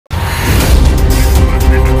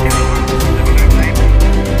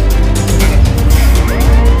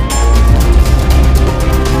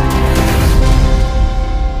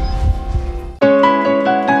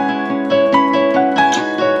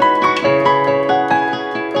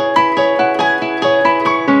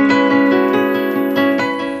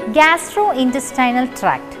Gastro intestinal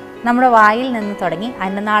tract നമ്മുടെ വായിൽ നിന്ന് തുടങ്ങി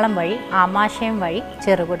അന്നനാളം വഴി ആമാശയം വഴി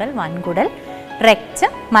ചെറുകുടൽ, വൻകുടൽ,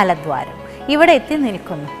 റെക്റ്റം, മലദ്വാരം ഇവിടെ എത്തി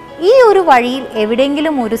നിൽക്കുന്നു. ഈ ഒരു വഴിയിൽ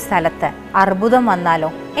എവിടെയെങ്കിലും ഒരു സ്ഥലത്ത് അർബുദം വന്നാലോ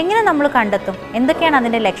എങ്ങനെ നമ്മൾ കണ്ടെത്തും? എന്തൊക്കെയാണ്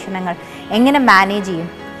അതിൻ്റെ ലക്ഷണങ്ങൾ? എങ്ങനെ മാനേജ് ചെയ്യും?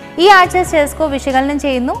 ഈ ആഴ്ച സ്റ്റെതസ്കോപ്പ് വിശകലനം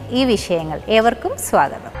ചെയ്യുന്നു ഈ വിഷയങ്ങൾ. ഏവർക്കും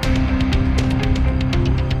സ്വാഗതം.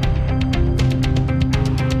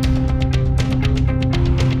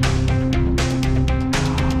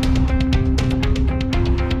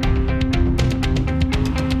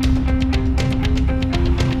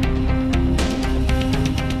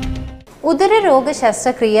 ഉദരരോഗ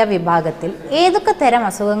ശസ്ത്രക്രിയാ വിഭാഗത്തിൽ ഏതൊക്കെ തരം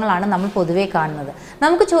അസുഖങ്ങളാണ് നമ്മൾ പൊതുവെ കാണുന്നത്?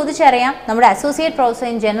 നമുക്ക് ചോദിച്ചറിയാം. നമ്മുടെ associate professor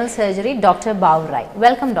in general surgery doctor Babu Rai.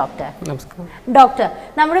 Welcome doctor. നമസ്കാരം ഡോക്ടർ,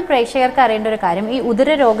 നമ്മുടെ പ്രേക്ഷകർക്ക് അറിയേണ്ട ഒരു കാര്യം, ഈ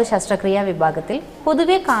ഉദരരോഗ ശസ്ത്രക്രിയാ വിഭാഗത്തിൽ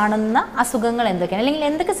പൊതുവെ കാണുന്ന അസുഖങ്ങൾ എന്തൊക്കെയാണ്, അല്ലെങ്കിൽ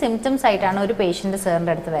എന്തൊക്കെ സിംറ്റംസ് ആയിട്ടാണ് ഒരു പേഷ്യൻ്റ്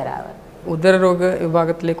സാറിൻ്റെ അടുത്ത് വരാറ്? ഉദരരോഗ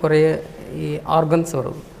വിഭാഗത്തിൽ കുറേ ഈ ഓർഗൻസ്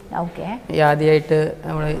വരും. ഓക്കെ. ആദ്യമായിട്ട്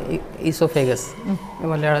നമ്മുടെ ഈസോഫേഗസ്,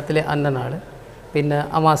 മലയാളത്തിലെ അന്നനാള്, പിന്നെ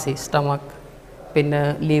അമാസി സ്റ്റമക്ക്, പിന്നെ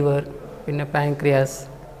ലിവർ, പിന്നെ പാൻക്രിയാസ്,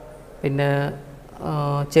 പിന്നെ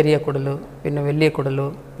ചെറിയ കുടല്, പിന്നെ വലിയ കുടല്,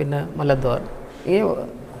 പിന്നെ മലദ്വാരം. ഈ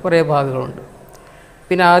കുറേ ഭാഗങ്ങളുണ്ട്.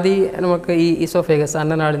 പിന്നെ ആദ്യം നമുക്ക് ഈ ഈസോഫേഗസ്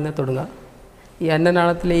അന്നനാളിൽ നിന്ന് തുടങ്ങാം. ഈ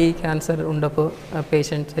അന്നനാളത്തിൽ ഈ ക്യാൻസർ ഉണ്ടപ്പോൾ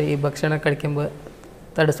പേഷ്യൻറ്റ്സ് ഈ ഭക്ഷണം കഴിക്കുമ്പോൾ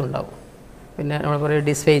തടസ്സമുണ്ടാവും. പിന്നെ നമ്മൾ പറയുക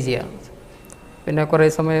ഡിസ്ഫേജിയ. പിന്നെ കുറേ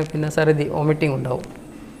സമയം പിന്നെ വോമിറ്റിംഗ് ഉണ്ടാവും,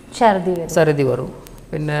 ഛർദി വരും.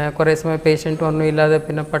 പിന്നെ കുറേ സമയം പേഷ്യൻറ്റ് ഒന്നും ഇല്ലാതെ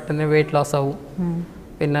പിന്നെ പെട്ടെന്ന് വെയിറ്റ് ലോസ് ആവും.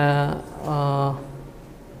 പിന്നെ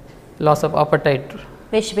ലോസ് ഓഫ് അപ്പറ്റൈറ്റ്,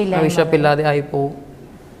 വിശപ്പില്ലാതെ ആയിപ്പോവും.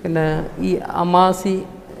 പിന്നെ ഈ അമാസി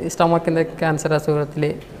സ്റ്റമക്കിൻ്റെ ക്യാൻസർ അസുഖത്തിൽ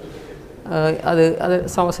അത്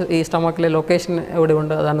ഈ സ്റ്റമക്കിലെ ലൊക്കേഷൻ എവിടെ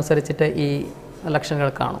ഉണ്ട് അതനുസരിച്ചിട്ട് ഈ ലക്ഷണങ്ങൾ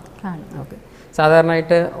കാണും. ഓക്കെ.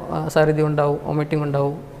 സാധാരണയായിട്ട് ഛർദി ഉണ്ടാവും, വോമിറ്റിംഗ്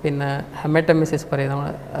ഉണ്ടാവും. പിന്നെ ഹെമറ്റമിസിസ് പറയും, നമ്മൾ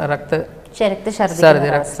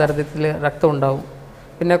ഛർദിത്തിൽ രക്തം ഉണ്ടാവും.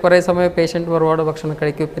 പിന്നെ കുറേ സമയം പേഷ്യൻറ്റ് ഒരുപാട് ഭക്ഷണം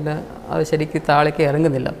കഴിക്കും, പിന്നെ അത് ശരിക്കും താഴേക്ക്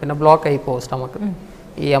ഇറങ്ങുന്നില്ല, പിന്നെ ബ്ലോക്ക് ആയി പോകും സ്റ്റമക്ക്.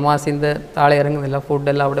 ഈ അമാസിൻ്റെ താഴെ ഇറങ്ങുന്നില്ല,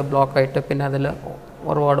 ഫുഡെല്ലാം അവിടെ ബ്ലോക്ക് ആയിട്ട് പിന്നെ അതിൽ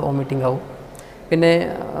ഒരുപാട് വോമിറ്റിംഗ് ആവും. പിന്നെ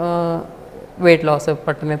വെയിറ്റ് ലോസ്,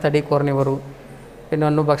 പെട്ടെന്ന് തടി കുറഞ്ഞു വരും. പിന്നെ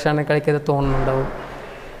ഒന്നും ഭക്ഷണം കഴിക്കാതെ തോന്നുന്നുണ്ടാവും.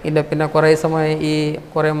 ഇല്ല, പിന്നെ കുറേ സമയം ഈ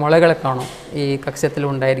കുറേ മുളകളെ കാണും, ഈ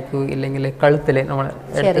കക്ഷത്തിലുണ്ടായിരിക്കും, ഇല്ലെങ്കിൽ കഴുത്തിൽ നമ്മൾ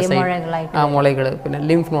എടുത്ത സൈഡ് ആ മുളകൾ. പിന്നെ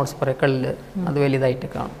ലിംഫ് നോട്ട്സ് പറയും കള്ളിൽ, അത് വലുതായിട്ട്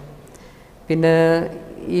കാണും. പിന്നെ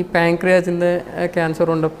ഈ പാൻക്രിയാസിൻ്റെ ക്യാൻസർ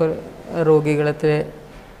ഉണ്ടപ്പോൾ രോഗികളത്തിൽ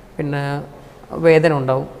പിന്നെ വേദന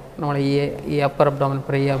ഉണ്ടാവും. നമ്മൾ ഈ അപ്പർ അബ്ഡോമൻ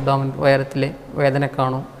പറയും, ഈ അബ്ഡോമൻ വയറത്തിൽ വേദന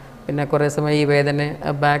കാണും. പിന്നെ കുറേ സമയം ഈ വേദന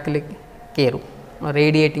ബാക്കിൽ കയറും,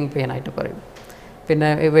 റേഡിയേറ്റിംഗ് പെയിൻ ആയിട്ട് പറയും.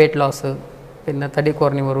 പിന്നെ വെയിറ്റ് ലോസ്, പിന്നെ തടി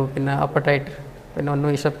കുറഞ്ഞു വരും, പിന്നെ അപ്പറ്റൈറ്റ്, പിന്നെ ഒന്നും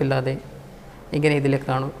വിശപ്പില്ലാതെ ഇങ്ങനെ ഇതിൽ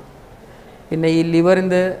കാണും. പിന്നെ ഈ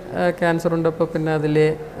ലിവറിൻ്റെ ക്യാൻസർ ഉണ്ടപ്പോൾ പിന്നെ അതിൽ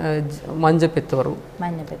മഞ്ഞപ്പിത്ത് വരും,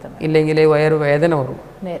 ഇല്ലെങ്കിൽ വയറ് വേദന വരും.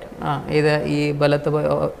 ഇത് ഈ ബലത്തെ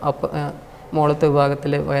മുകളത്തെ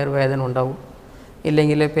വിഭാഗത്തിൽ വയറ് വേദന ഉണ്ടാവും.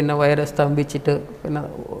 ഇല്ലെങ്കിൽ പിന്നെ വയറ് സ്തംഭിച്ചിട്ട് പിന്നെ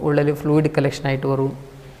ഉള്ളിൽ ഫ്ലൂയിഡ് കളക്ഷനായിട്ട് വരും.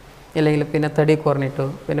 ഇല്ലെങ്കിൽ പിന്നെ തടി കുറഞ്ഞിട്ട്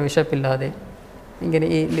പിന്നെ വിശപ്പില്ലാതെ ഇങ്ങനെ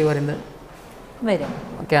ഈ ലിവറിൻ്റെ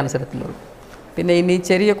ക്യാൻസറത്തിൽ വരും. പിന്നെ ഇനി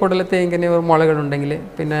ചെറിയ കുടലത്തെ ഇങ്ങനെ മുളകളുണ്ടെങ്കിൽ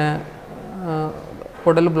പിന്നെ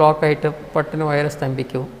കുടൽ ബ്ലോക്കായിട്ട് പെട്ടെന്ന് വയറ്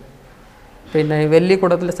സ്തംഭിക്കും. പിന്നെ വലിയ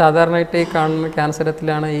കുടത്തിൽ സാധാരണയായിട്ട് ഈ കാണുന്ന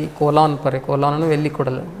ക്യാൻസറത്തിലാണ് ഈ കോലോൺ പറയും, കോലോണാണ് വലിയ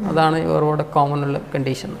കുടൽ. അതാണ് ഒരുപാട് കോമൺ ഉള്ള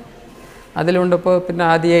കണ്ടീഷൻ. അതിലുണ്ടപ്പോൾ പിന്നെ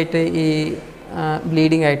ആദ്യമായിട്ട് ഈ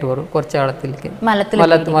ബ്ലീഡിങ് ആയിട്ട് വരും, കുറച്ച് ആഴത്തിലേക്ക്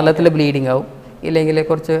മലത്തിൽ ബ്ലീഡിങ് ആവും. ഇല്ലെങ്കിൽ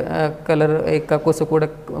കുറച്ച് കളർ ഈ കക്കൂസ് കൂടെ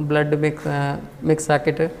ബ്ലഡ് മിക്സ്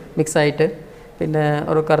ആയിട്ട് പിന്നെ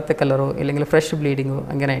ഒരു കറുത്ത കളറോ ഇല്ലെങ്കിൽ ഫ്രഷ് ബ്ലീഡിങ്ങോ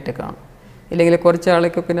അങ്ങനെ ആയിട്ട് കാണും. ഇല്ലെങ്കിൽ കുറച്ച്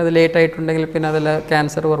ആൾക്ക് പിന്നെ അത് ലേറ്റ് ആയിട്ടുണ്ടെങ്കിൽ പിന്നെ അതിൽ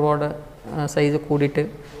ക്യാൻസർ ഒരുപാട് സൈസ് കൂടിയിട്ട്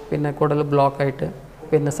പിന്നെ കുടൽ ബ്ലോക്കായിട്ട്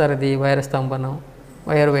പിന്നെ ഛർദി, വയറുസ്തംഭനം,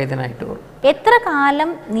 വയറുവേദന ആയിട്ട് വരും. എത്ര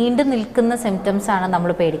കാലം നീണ്ടു നിൽക്കുന്ന സിംറ്റംസ് ആണ്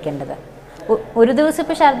നമ്മൾ പേടിക്കേണ്ടത്? ഒരു ദിവസം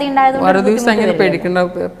ഇപ്പോൾ ഛർദി ഉണ്ടായതുകൊണ്ട് ഒരു ദിവസം അങ്ങനെ പേടിക്കേണ്ട.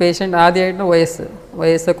 പേഷ്യൻ്റ് ആദ്യമായിട്ട്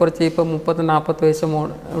വയസ്സ് കുറച്ച് ഇപ്പോൾ 30-40 വയസ്സ്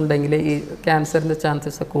ഉണ്ടെങ്കിൽ ഈ ക്യാൻസറിൻ്റെ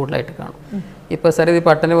ചാൻസസ് കൂടുതലായിട്ട് കാണും. ഇപ്പോൾ ഛർദി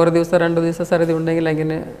പട്ടന് ഒരു ദിവസം 2 ദിവസം ഛർദി ഉണ്ടെങ്കിൽ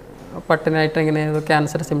അങ്ങനെ പട്ടനായിട്ട് അങ്ങനെ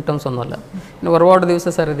ക്യാൻസർ സിംറ്റംസ് ഒന്നുമല്ല. പിന്നെ ഒരുപാട്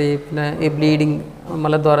ദിവസം ഛർദി, പിന്നെ ഈ ബ്ലീഡിങ്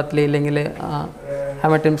മലദ്വാരത്തിൽ, ഇല്ലെങ്കിൽ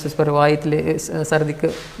ഹെമറ്റമിസിസ് പറയും വായത്തിൽ ഛർദിക്ക്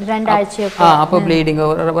അപ്പോൾ ബ്ലീഡിങ്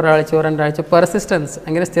ഒരാഴ്ച 2 ആഴ്ച പെർസിസ്റ്റൻസ്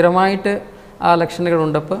അങ്ങനെ സ്ഥിരമായിട്ട് ആ ലക്ഷണങ്ങൾ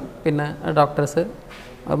ഉണ്ടപ്പോൾ പിന്നെ ഡോക്ടേഴ്സ്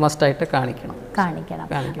മസ്റ്റായിട്ട് കാണിക്കണം.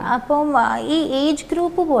 അപ്പം ഈ ഏജ്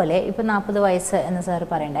ഗ്രൂപ്പ് പോലെ ഇപ്പോൾ 40 വയസ്സ് എന്ന് സാർ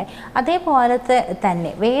പറയണ്ടേ, അതേപോലത്തെ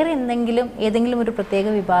തന്നെ വേറെ ഏതെങ്കിലും ഒരു പ്രത്യേക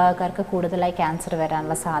വിഭാഗക്കാർക്ക് കൂടുതലായി ക്യാൻസർ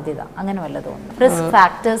വരാനുള്ള സാധ്യത അങ്ങനെ വല്ലതും ഉണ്ടോ? റിസ്ക്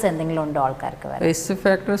ഫാക്ടേഴ്സ് എന്തെങ്കിലും ഉണ്ടോ ആൾക്കാർക്ക്? റിസ്ക്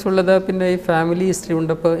ഫാക്ടേഴ്സ് ഉള്ളത് പിന്നെ ഈ ഫാമിലി ഹിസ്റ്ററി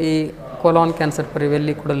ഉണ്ടപ്പോൾ ഈ കൊലോൺ ക്യാൻസർ പറയും,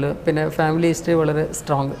 വെള്ളിക്കുടൽ. പിന്നെ ഫാമിലി ഹിസ്റ്ററി വളരെ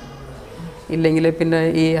സ്ട്രോങ് ഇല്ലെങ്കിൽ, പിന്നെ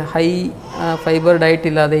ഈ ഹൈ ഫൈബർ ഡയറ്റ്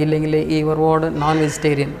ഇല്ലാതെ ഇല്ലെങ്കിൽ, ഈ ഒരുപാട് നോൺ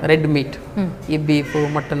വെജിറ്റേറിയൻ റെഡ് മീറ്റ്, ഈ ബീഫ്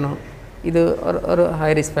മട്ടൺ, ഇത് ഒരു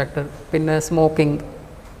ഹൈ റിസ്ക് ഫാക്ടർ. പിന്നെ സ്മോക്കിംഗ്,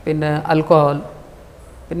 പിന്നെ ആൽക്കഹോൾ,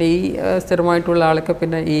 പിന്നെ ഈ സ്ഥിരമായിട്ടുള്ള ആൾക്ക്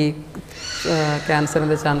പിന്നെ ഈ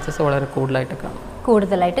ക്യാൻസറിൻ്റെ ചാൻസസ് വളരെ കൂടുതലായിട്ട്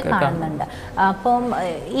കാണുന്നുണ്ട്. അപ്പം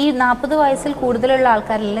ഈ 40 വയസ്സിൽ കൂടുതലുള്ള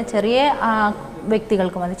ആൾക്കാരെല്ലാം ചെറിയ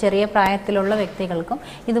വ്യക്തികൾക്കും, അത് ചെറിയ പ്രായത്തിലുള്ള വ്യക്തികൾക്കും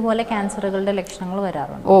ഇതുപോലെ ക്യാൻസറുകളുടെ ലക്ഷണങ്ങൾ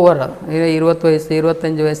വരാറുണ്ട്. വരാം. 20 വയസ്സ്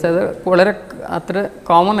 25 വയസ്സ് അത് വളരെ അത്ര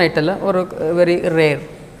കോമൺ ആയിട്ടല്ല, ഒരു വെരി റെയർ.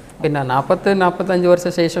 പിന്നെ 40-45 വർഷ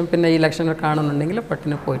ശേഷം പിന്നെ ഈ ലക്ഷണങ്ങൾ കാണുന്നുണ്ടെങ്കിൽ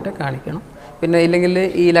പെട്ടെന്ന് പോയിട്ട് കാണിക്കണം. പിന്നെ ഇല്ലെങ്കിൽ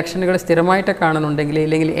ഈ ലക്ഷണങ്ങൾ സ്ഥിരമായിട്ട് കാണുന്നുണ്ടെങ്കിൽ,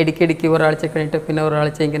 ഇല്ലെങ്കിൽ ഇടയ്ക്കിടയ്ക്ക് ഒരാഴ്ച കഴിഞ്ഞിട്ട് പിന്നെ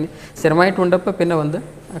ഒരാഴ്ച ഇങ്ങനെ സ്ഥിരമായിട്ടുണ്ടപ്പോൾ പിന്നെ വന്ന്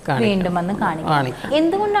വീണ്ടും വന്ന് കാണിക്കും.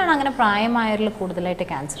 എന്തുകൊണ്ടാണ് അങ്ങനെ പ്രായമായവരിൽ കൂടുതലായിട്ട്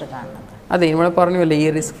ക്യാൻസർ കാണുന്നത്? അതെ, നമ്മൾ പറഞ്ഞല്ലോ ഈ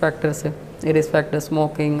റിസ്ക് ഫാക്ടേഴ്സ്,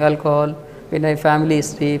 സ്മോക്കിംഗ്, ആൽക്കഹോൾ, പിന്നെ ഫാമിലി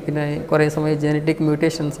ഹിസ്റ്ററി, പിന്നെ കുറേ സമയം ജനറ്റിക്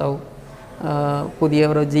മ്യൂട്ടേഷൻസ് ആവും,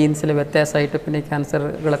 പുതിയ ഓരോ ജീൻസിൽ വ്യത്യാസമായിട്ട് പിന്നെ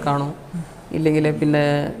ക്യാൻസറുകൾ കാണും. ഇല്ലെങ്കിൽ പിന്നെ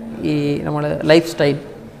ഈ നമ്മൾ ലൈഫ് സ്റ്റൈൽ,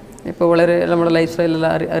 ഇപ്പോൾ വളരെ നമ്മുടെ ലൈഫ്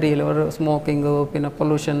സ്റ്റൈലെല്ലാം അറിയില്ല, ഒരു സ്മോക്കിങ്ങോ പിന്നെ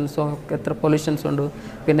പൊല്യൂഷൻസോ, എത്ര പൊല്യൂഷൻസ് ഉണ്ട്.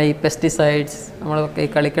 പിന്നെ ഈ പെസ്റ്റിസൈഡ്സ്, നമ്മളൊക്കെ ഈ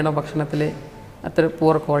കളിക്കുന്ന ഭക്ഷണത്തിൽ അത്ര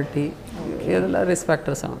പൂർ ക്വാളിറ്റി, ഇതെല്ലാം risk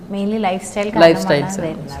ഫാക്ടേഴ്സാണ്. Mainly life styles.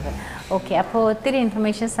 Okay, അപ്പോൾ ഒത്തിരി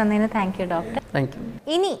ഇൻഫർമേഷൻസ് തന്നതിന് thank you doctor. Thank you.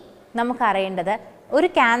 ഇനി നമുക്കറിയേണ്ടത്, ഒരു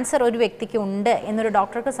ക്യാൻസർ ഒരു വ്യക്തിക്ക് ഉണ്ട് എന്നൊരു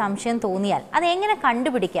ഡോക്ടർക്ക് സംശയം തോന്നിയാൽ അത് എങ്ങനെ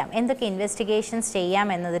കണ്ടുപിടിക്കാം, എന്തൊക്കെ ഇൻവെസ്റ്റിഗേഷൻസ് ചെയ്യാം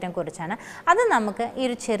എന്നതിനെ കുറിച്ചാണ്. അത് നമുക്ക് ഈ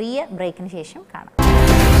ഒരു ചെറിയ ബ്രേക്കിന് ശേഷം കാണാം.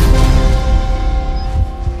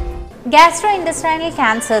 ഗ്യാസ്ട്രോ ഇൻറ്റസ്റ്റൈനൽ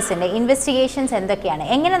ക്യാൻസേഴ്സിൻ്റെ ഇൻവെസ്റ്റിഗേഷൻസ് എന്തൊക്കെയാണ്,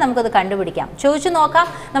 എങ്ങനെ നമുക്കത് കണ്ടുപിടിക്കാം ചോദിച്ചു നോക്കാം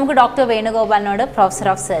നമുക്ക് doctor വേണുഗോപാലിനോട്, professor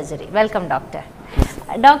of surgery. Welcome doctor.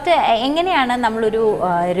 Doctor, എങ്ങനെയാണ് നമ്മളൊരു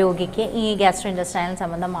രോഗിക്ക് ഈ ഗ്യാസ്ട്രോ ഇൻറ്റസ്റ്റൈനൽ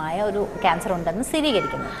സംബന്ധമായ ഒരു ക്യാൻസർ ഉണ്ടെന്ന്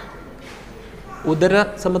സ്ഥിരീകരിക്കുന്നത്? ഉദര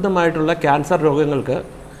സംബന്ധമായിട്ടുള്ള ക്യാൻസർ രോഗങ്ങൾക്ക്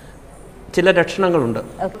ചില ലക്ഷണങ്ങളുണ്ട്.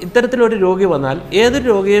 ഇത്തരത്തിലൊരു രോഗി വന്നാൽ ഏതൊരു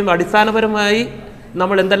രോഗിയും അടിസ്ഥാനപരമായി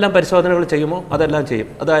നമ്മൾ എന്തെല്ലാം പരിശോധനകൾ ചെയ്യുമോ അതെല്ലാം ചെയ്യും.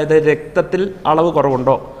 അതായത് രക്തത്തിൽ അളവ്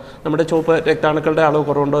കുറവുണ്ടോ, നമ്മുടെ ചുവപ്പ് രക്താണുക്കളുടെ അളവ്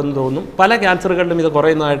കുറവുണ്ടോ എന്ന് തോന്നും. പല ക്യാൻസറുകളിലും ഇത്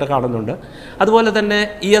കുറയുന്നതായിട്ട് കാണുന്നുണ്ട്. അതുപോലെ തന്നെ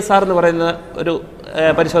ESR എന്ന് പറയുന്ന ഒരു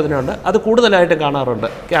പരിശോധനയുണ്ട്, അത് കൂടുതലായിട്ട് കാണാറുണ്ട്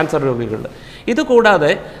ക്യാൻസർ രോഗികളിൽ. ഇതുകൂടാതെ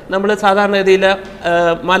നമ്മൾ സാധാരണഗതിയിൽ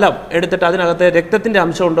മലം എടുത്തിട്ട് അതിനകത്ത് രക്തത്തിൻ്റെ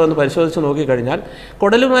അംശം ഉണ്ടോ എന്ന് പരിശോധിച്ച് നോക്കിക്കഴിഞ്ഞാൽ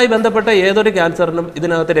കുടലുമായി ബന്ധപ്പെട്ട ഏതൊരു ക്യാൻസറിനും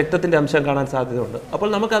ഇതിനകത്ത് രക്തത്തിൻ്റെ അംശം കാണാൻ സാധ്യതയുണ്ട്. അപ്പോൾ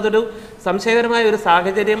നമുക്കതൊരു സംശയകരമായ ഒരു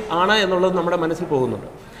സാഹചര്യം ആണ് എന്നുള്ളത് നമ്മുടെ മനസ്സിൽ പോകുന്നുണ്ട്.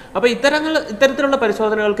 അപ്പോൾ ഇത്തരത്തിലുള്ള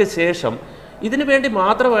പരിശോധനകൾക്ക് ശേഷം ഇതിനു വേണ്ടി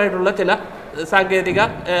മാത്രമായിട്ടുള്ള ചില സാങ്കേതിക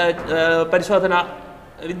പരിശോധന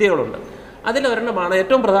വിദ്യകളുണ്ട്. അതിലൊരെണ്ണമാണ്,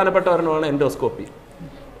 ഏറ്റവും പ്രധാനപ്പെട്ട ഒരെണ്ണമാണ് എൻഡോസ്കോപ്പി.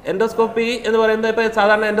 എൻഡോസ്കോപ്പി എന്ന് പറയുന്നത്, ഇപ്പോൾ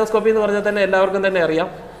സാധാരണ എൻഡോസ്കോപ്പി എന്ന് പറഞ്ഞാൽ തന്നെ എല്ലാവർക്കും തന്നെ അറിയാം,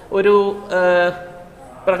 ഒരു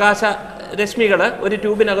പ്രകാശ രശ്മികൾ ഒരു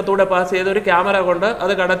ട്യൂബിനകത്തൂടെ പാസ് ചെയ്ത് ഒരു ക്യാമറ കൊണ്ട്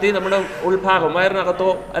അത് കടത്തി നമ്മുടെ ഉൾഭാഗം, വയറിനകത്തോ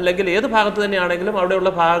അല്ലെങ്കിൽ ഏത് ഭാഗത്ത് തന്നെയാണെങ്കിലും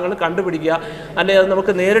അവിടെയുള്ള ഭാഗങ്ങൾ കണ്ടുപിടിക്കുക, അല്ലെങ്കിൽ അത്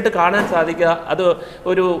നമുക്ക് നേരിട്ട് കാണാൻ സാധിക്കുക, അത്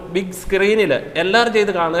ഒരു ബിഗ് സ്ക്രീനിൽ എല്ലാവരും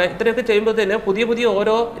ചെയ്ത് കാണുക. ഇത്രയൊക്കെ ചെയ്യുമ്പോഴത്തേന് പുതിയ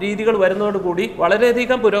ഓരോ രീതികൾ വരുന്നതോടുകൂടി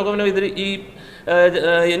വളരെയധികം പുരോഗമനം ഈ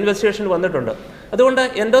ഇൻവെസ്റ്റിഗേഷൻ വന്നിട്ടുണ്ട്. അതുകൊണ്ട്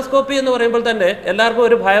എൻഡോസ്കോപ്പി എന്ന് പറയുമ്പോൾ തന്നെ എല്ലാവർക്കും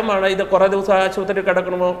ഒരു ഭയമാണ്, ഇത് കുറേ ദിവസം ആശുപത്രിയിൽ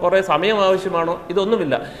കിടക്കണമോ, കുറേ സമയം ആവശ്യമാണോ?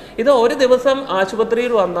 ഇതൊന്നുമില്ല. ഇത് ഒരു ദിവസം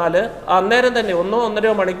ആശുപത്രിയിൽ വന്നാൽ അന്നേരം തന്നെ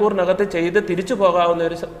 1-1.5 മണിക്കൂറിനകത്ത് ചെയ്ത് തിരിച്ചു പോകാവുന്ന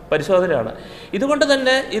ഒരു പരിശോധനയാണ്. ഇതുകൊണ്ട്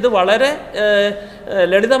തന്നെ ഇത് വളരെ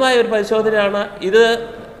ലളിതമായ ഒരു പരിശോധനയാണ്. ഇത്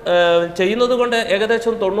ചെയ്യുന്നത് കൊണ്ട്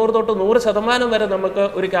ഏകദേശം 90-100% വരെ നമുക്ക്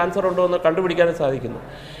ഒരു ക്യാൻസർ ഉണ്ടോ എന്ന് കണ്ടുപിടിക്കാനും സാധിക്കുന്നു.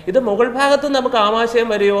 ഇത് മുകൾ ഭാഗത്ത് നമുക്ക് ആമാശയം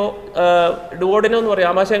വരെയോ, ഡുവോഡിനോ എന്ന് പറയും,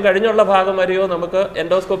 ആമാശയം കഴിഞ്ഞുള്ള ഭാഗം വരെയോ നമുക്ക്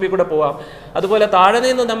എൻഡോസ്കോപ്പി കൂടെ പോവാം. അതുപോലെ താഴെ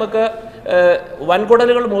നിന്ന് നമുക്ക്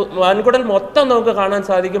വൻകുടൽ മൊത്തം നമുക്ക് കാണാൻ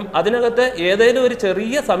സാധിക്കും. അതിനകത്ത് ഏതെങ്കിലും ഒരു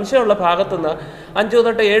ചെറിയ സംശയമുള്ള ഭാഗത്തുനിന്ന്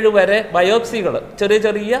 5-7 വരെ ബയോപ്സികൾ,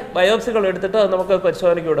 ചെറിയ ബയോപ്സികൾ എടുത്തിട്ട് അത് നമുക്ക്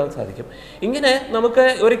പരിശോധനയ്ക്ക് വിടാൻ സാധിക്കും. ഇങ്ങനെ നമുക്ക്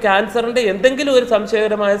ഒരു ക്യാൻസറിൻ്റെ എന്തെങ്കിലും ഒരു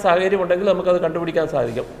സംശയകരമായ സാഹചര്യം ഉണ്ടെങ്കിൽ നമുക്കത് കണ്ടുപിടിക്കാൻ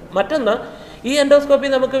സാധിക്കും. മറ്റൊന്ന്, ഈ എൻഡോസ്കോപ്പി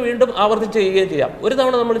നമുക്ക് വീണ്ടും ആവർത്തിച്ച് ചെയ്യുകയും ചെയ്യാം. ഒരു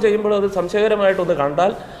തവണ നമ്മൾ ചെയ്യുമ്പോൾ അത് സംശയകരമായിട്ടൊന്ന്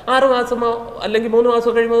കണ്ടാൽ 6 മാസമോ അല്ലെങ്കിൽ 3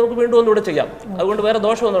 മാസമോ കഴിയുമ്പോൾ നമുക്ക് വീണ്ടും ഒന്നുകൂടെ ചെയ്യാം. അതുകൊണ്ട് വേറെ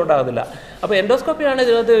ദോഷമൊന്നും ഉണ്ടാകുന്നില്ല. അപ്പോൾ എൻഡോസ്കോപ്പിയാണ്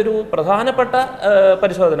ഇതിനകത്ത് ഒരു പ്രധാനപ്പെട്ട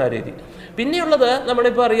പരിശോധനാ രീതി. പിന്നെയുള്ളത്,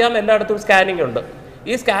 നമ്മളിപ്പോൾ അറിയാം എല്ലായിടത്തും സ്കാനിങ് ഉണ്ട്.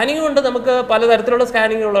 ഈ സ്കാനിങ് കൊണ്ട് നമുക്ക് പലതരത്തിലുള്ള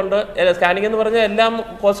സ്കാനിങ്ങുകളുണ്ട്. സ്കാനിങ് എന്ന് പറഞ്ഞാൽ എല്ലാം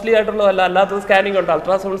കോസ്റ്റ്ലി ആയിട്ടുള്ളതല്ല, അല്ലാത്തത് സ്കാനിങ് ഉണ്ട്.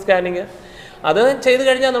 അൾട്രാസൗണ്ട് സ്കാനിങ്, അത് ചെയ്ത്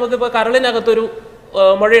കഴിഞ്ഞാൽ നമുക്കിപ്പോൾ കരളിനകത്തൊരു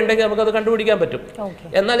മുഴയുണ്ടെങ്കിൽ നമുക്കത് കണ്ടുപിടിക്കാൻ പറ്റും.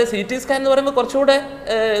 എന്നാൽ CT സ്കാൻ എന്ന് പറയുമ്പോൾ കുറച്ചുകൂടെ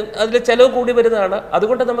അതിൽ ചിലവ് കൂടി വരുന്നതാണ്.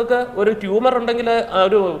 അതുകൊണ്ട് നമുക്ക് ഒരു ട്യൂമർ ഉണ്ടെങ്കിൽ,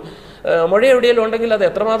 ഒരു മുഴ എവിടെയെങ്കിലും ഉണ്ടെങ്കിൽ അത്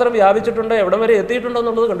എത്രമാത്രം വ്യാപിച്ചിട്ടുണ്ട്, എവിടം വരെ എത്തിയിട്ടുണ്ടോ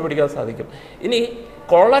എന്നുള്ളത് കണ്ടുപിടിക്കാൻ സാധിക്കും. ഇനി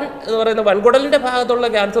കോളൻ എന്ന് പറയുന്ന വൻകുടലിൻ്റെ ഭാഗത്തുള്ള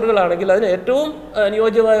ക്യാൻസറുകളാണെങ്കിൽ അതിന് ഏറ്റവും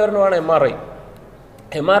അനുയോജ്യമായ ഒരെണ്ണമാണ് MRI.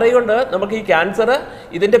 MRI കൊണ്ട് നമുക്ക് ഈ ക്യാൻസർ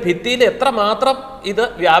ഇതിൻ്റെ ഭിത്തിയിൽ എത്രമാത്രം ഇത്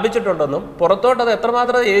വ്യാപിച്ചിട്ടുണ്ടെന്നും പുറത്തോട്ട് അത്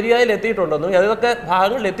എത്രമാത്രം ഏരിയയിൽ എത്തിയിട്ടുണ്ടെന്നും ഏതൊക്കെ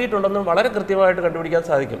ഭാഗങ്ങളിൽ എത്തിയിട്ടുണ്ടെന്നും വളരെ കൃത്യമായിട്ട് കണ്ടുപിടിക്കാൻ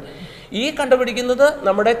സാധിക്കും. ഈ കണ്ടുപിടിക്കുന്നത്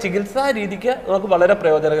നമ്മുടെ ചികിത്സാ രീതിക്ക് നമുക്ക് വളരെ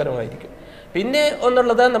പ്രയോജനകരമായിരിക്കും. പിന്നെ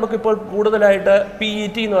ഒന്നുള്ളത് നമുക്കിപ്പോൾ കൂടുതലായിട്ട്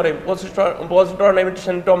PET എന്ന് പറയും, പോസിട്രോൺ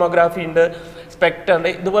എമിഷൻ ടോമോഗ്രാഫി ഉണ്ട്, സ്പെക്ട്രം,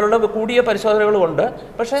 ഇതുപോലുള്ള കൂടിയ പരിശോധനകളുമുണ്ട്.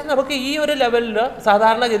 പക്ഷേ നമുക്ക് ഈ ഒരു ലെവലിൽ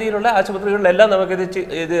സാധാരണഗതിയിലുള്ള ആശുപത്രികളിലെല്ലാം നമുക്കിത്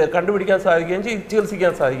ഇത് കണ്ടുപിടിക്കാൻ സാധിക്കുകയും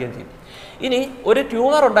ചികിത്സിക്കാൻ സാധിക്കുകയും ചെയ്യും. ഇനി ഒരു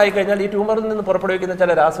ട്യൂമർ ഉണ്ടായിക്കഴിഞ്ഞാൽ ഈ ട്യൂമറിൽ നിന്ന് പുറപ്പെടുവിക്കുന്ന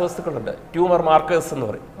ചില രാസവസ്തുക്കളുണ്ട്, ട്യൂമർ മാർക്കേഴ്സ് എന്ന്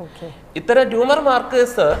പറയും. ഇത്തരം ട്യൂമർ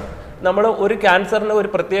മാർക്കേഴ്സ് നമ്മൾ ഒരു ക്യാൻസറിന് ഒരു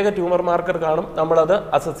പ്രത്യേക ട്യൂമർ മാർക്കർ കാണും, നമ്മളത്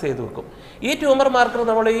അസസ് ചെയ്ത് വെക്കും. ഈ ട്യൂമർ മാർക്കർ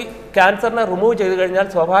നമ്മൾ ഈ ക്യാൻസറിനെ റിമൂവ് ചെയ്ത് കഴിഞ്ഞാൽ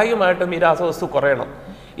സ്വാഭാവികമായിട്ടും ഈ രാസവസ്തു കുറയണം.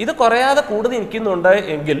 ഇത് കുറയാതെ കൂടുതൽ നിൽക്കുന്നുണ്ട്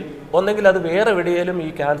എങ്കിൽ ഒന്നെങ്കിൽ അത് വേറെ എവിടെയെങ്കിലും ഈ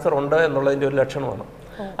ക്യാൻസർ ഉണ്ട് എന്നുള്ളതിൻ്റെ ഒരു ലക്ഷണമാണ്,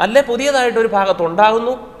 അല്ലെ പുതിയതായിട്ടൊരു ഭാഗത്ത്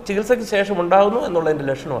ഉണ്ടാകുന്നു, ചികിത്സയ്ക്ക് ശേഷം ഉണ്ടാകുന്നു എന്നുള്ളതിൻ്റെ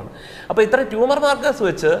ലക്ഷണമാണ്. അപ്പോൾ ഇത്ര ട്യൂമർ മാർക്കേഴ്സ്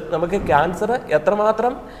വെച്ച് നമുക്ക് ക്യാൻസർ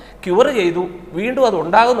എത്രമാത്രം ക്യൂർ ചെയ്തു, വീണ്ടും അത്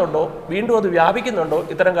ഉണ്ടാകുന്നുണ്ടോ, വീണ്ടും അത് വ്യാപിക്കുന്നുണ്ടോ,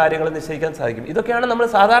 ഇത്തരം കാര്യങ്ങൾ നിശ്ചയിക്കാൻ സാധിക്കും. ഇതൊക്കെയാണ് നമ്മൾ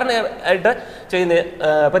സാധാരണയായിട്ട് ചെയ്യുന്ന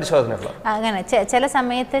പരിശോധനകൾ. അങ്ങനെ ചില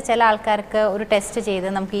സമയത്ത് ചില ആൾക്കാർക്ക് ഒരു ടെസ്റ്റ് ചെയ്ത്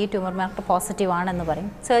നമുക്ക് ഈ ട്യൂമർ മാർക്കർ പോസിറ്റീവ് ആണെന്ന് പറയും,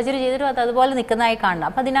 സർജറി ചെയ്തിട്ടും അത് അതുപോലെ നിൽക്കുന്നതായി കാണണം.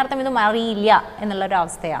 അപ്പോൾ അതിനർത്ഥം ഇത് മാറിയില്ല എന്നുള്ളൊരു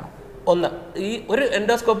അവസ്ഥയാണ്. ഒന്ന്, ഈ ഒരു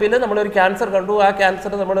എൻഡോസ്കോപ്പിയിൽ നമ്മളൊരു ക്യാൻസർ കണ്ടു, ആ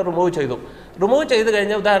ക്യാൻസർ നമ്മൾ റിമൂവ് ചെയ്ത്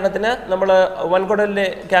കഴിഞ്ഞ ഉദാഹരണത്തിന് നമ്മൾ വൻകുടലിലെ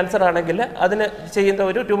ക്യാൻസർ ആണെങ്കിൽ അതിന് ചെയ്യുന്ന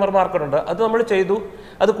ഒരു ട്യൂമർ മാർക്കറുണ്ട്, അത് നമ്മൾ ചെയ്തു,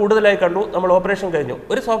 അത് കൂടുതലായി കണ്ടു, നമ്മൾ ഓപ്പറേഷൻ കഴിഞ്ഞു.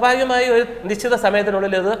 ഒരു സ്വാഭാവികമായി ഒരു നിശ്ചിത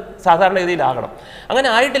സമയത്തിനുള്ളിൽ ഇത് സാധാരണ രീതിയിലാകണം. അങ്ങനെ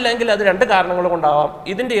ആയിട്ടില്ലെങ്കിൽ അത് രണ്ട് കാരണങ്ങൾ കൊണ്ടാവാം.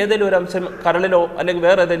 ഇതിൻ്റെ ഏതെങ്കിലും ഒരു അംശം കരളിലോ അല്ലെങ്കിൽ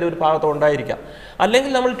വേറെ ഏതെങ്കിലും ഒരു ഭാഗത്തോ ഉണ്ടായിരിക്കാം.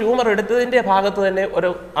 അല്ലെങ്കിൽ നമ്മൾ ട്യൂമർ എടുത്തതിൻ്റെ ഭാഗത്ത് തന്നെ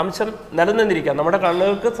ഒരു അംശം നിലനിന്നിരിക്കാം, നമ്മുടെ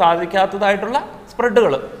കണ്ണുകൾക്ക് സാധിക്കാത്തതായിട്ടുള്ള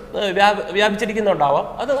സ്പ്രെഡുകൾ വ്യാപിച്ചിരിക്കുന്നുണ്ടാവാം,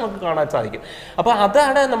 അത് നമുക്ക് കാണാൻ സാധിക്കും. അപ്പോൾ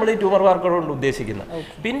അതാണ് നമ്മൾ ഈ ട്യൂമർ മാർക്കർ കൊണ്ട് ഉദ്ദേശിക്കുന്നത്.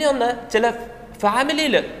 പിന്നെ ഒന്ന്, ചില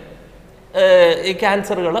ഫാമിലിയിൽ ഈ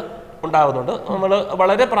ക്യാൻസറുകൾ ഉണ്ടാകുന്നുണ്ട്. നമ്മൾ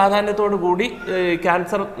വളരെ പ്രാധാന്യത്തോടു കൂടി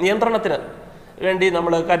ക്യാൻസർ നിയന്ത്രണത്തിന് വേണ്ടി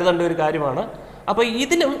നമ്മൾ കരുതേണ്ട ഒരു കാര്യമാണ്. അപ്പോൾ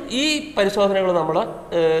ഇതിലും ഈ പരിശോധനകൾ നമ്മൾ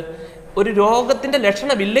ഒരു രോഗത്തിൻ്റെ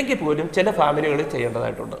ലക്ഷണമില്ലെങ്കിൽ പോലും ചില ഫാമിലികളിൽ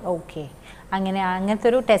ചെയ്യേണ്ടതായിട്ടുണ്ട്. ഓക്കെ, അങ്ങനത്തെ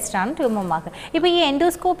ഒരു ടെസ്റ്റാണ് ട്യൂമർ മാർക്കർ. ഇപ്പോൾ ഈ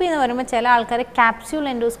എൻഡോസ്കോപ്പി എന്ന് പറയുമ്പോൾ ചില ആൾക്കാർ ക്യാപ്സ്യൂൾ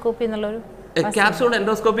എൻഡോസ്കോപ്പി എന്നുള്ളൊരു ക്യാപ്സ്യൂൾ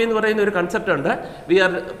എൻഡോസ്കോപ്പി എന്ന് പറയുന്ന ഒരു കൺസെപ്റ്റ് ഉണ്ട്. V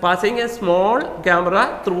are passing A small camera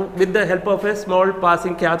through with the help of A small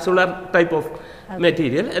passing capsular type of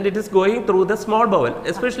material and it is going through the small bowel.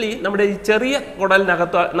 Especially നമ്മുടെ ഈ ചെറിയ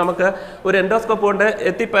കുടലിനകത്ത് നമുക്ക് ഒരു എൻഡോസ്കോപ്പ് കൊണ്ട്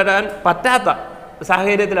എത്തിപ്പെടാൻ പറ്റാത്ത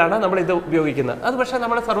സാഹചര്യത്തിലാണ് നമ്മൾ ഇത് ഉപയോഗിക്കുന്നത്. അത് പക്ഷേ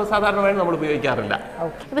നമ്മൾ സർവ്വസാധാരണമായി നമ്മൾ ഉപയോഗിക്കാറില്ല.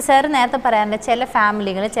 ഇപ്പോൾ സാർ നേരത്തെ പറയാറുണ്ട് ചില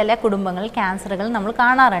ഫാമിലികൾ, ചില കുടുംബങ്ങളിൽ ക്യാൻസറുകൾ നമ്മൾ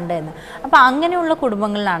കാണാറുണ്ട് എന്ന്. അപ്പോൾ അങ്ങനെയുള്ള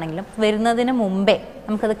കുടുംബങ്ങളിലാണെങ്കിലും വരുന്നതിന് മുമ്പേ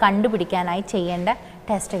നമുക്കത് കണ്ടുപിടിക്കാനായി ചെയ്യേണ്ട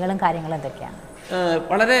ടെസ്റ്റുകളും കാര്യങ്ങളും എന്തൊക്കെയാണ്?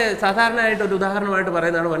 വളരെ സാധാരണയായിട്ട് ഒരു ഉദാഹരണമായിട്ട്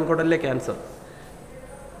പറയുന്നതാണ് വൻകുടലിലെ ക്യാൻസർ.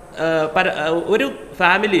 ഒരു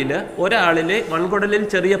ഫാമിലിയിൽ ഒരാളിലെ വൻകുടലിൽ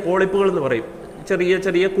ചെറിയ പോളിപ്പുകൾ എന്ന് പറയും, ചെറിയ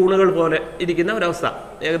ചെറിയ കൂണുകൾ പോലെ ഇരിക്കുന്ന ഒരവസ്ഥ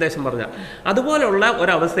ഏകദേശം പറഞ്ഞാൽ, അതുപോലുള്ള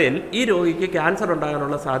ഒരവസ്ഥയിൽ ഈ രോഗിക്ക് ക്യാൻസർ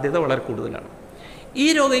ഉണ്ടാകാനുള്ള സാധ്യത വളരെ കൂടുതലാണ്. ഈ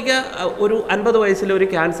രോഗിക്ക് ഒരു 50 വയസ്സിൽ ഒരു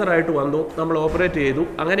ക്യാൻസറായിട്ട് വന്നു, നമ്മൾ ഓപ്പറേറ്റ് ചെയ്തു,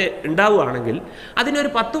 അങ്ങനെ ഉണ്ടാവുകയാണെങ്കിൽ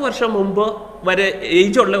അതിനൊരു 10 വർഷം മുമ്പ് വരെ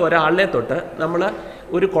ഏജുള്ള ഒരാളിനെ തൊട്ട് നമ്മൾ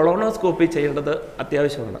ഒരു കൊളോണോസ്കോപ്പി ചെയ്യേണ്ടത്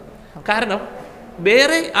അത്യാവശ്യമാണ്. കാരണം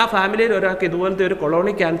വേറെ ആ ഫാമിലിയിൽ ഒരാൾക്ക് ഇതുപോലത്തെ ഒരു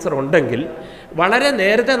കൊളോണിക് ക്യാൻസർ ഉണ്ടെങ്കിൽ വളരെ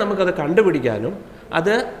നേരത്തെ നമുക്കത് കണ്ടുപിടിക്കാനും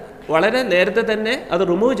അത് വളരെ നേരത്തെ തന്നെ അത്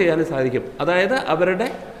റിമൂവ് ചെയ്യാനും സാധിക്കും. അതായത് അവരുടെ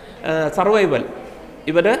സർവൈവൽ,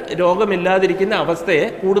 ഇവർ രോഗമില്ലാതിരിക്കുന്ന അവസ്ഥയെ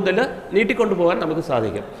കൂടുതൽ നീട്ടിക്കൊണ്ടുപോകാൻ നമുക്ക്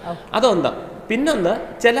സാധിക്കും. അതൊന്ന്. പിന്നൊന്ന്,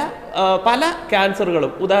 പല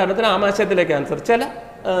ക്യാൻസറുകളും, ഉദാഹരണത്തിന് ആമാശയത്തിലെ ക്യാൻസർ, ചില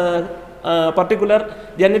പർട്ടിക്കുലർ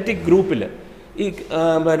ജനറ്റിക് ഗ്രൂപ്പിൽ ഈ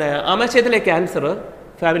ആമാശയത്തിലെ ക്യാൻസർ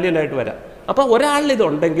ഫാമിലിയിലായിട്ട് വരാം. അപ്പോൾ ഒരാളിൽ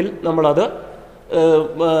ഇതുണ്ടെങ്കിൽ നമ്മളത്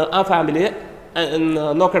ആ ഫാമിലിയെ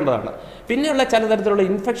നോക്കേണ്ടതാണ്. പിന്നെയുള്ള ചില തരത്തിലുള്ള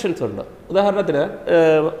ഇൻഫെക്ഷൻസ് ഉണ്ട്. ഉദാഹരണത്തിന്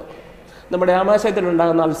നമ്മുടെ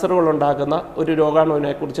ആമാശയത്തിലുണ്ടാകുന്ന അൾസറുകൾ ഉണ്ടാക്കുന്ന ഒരു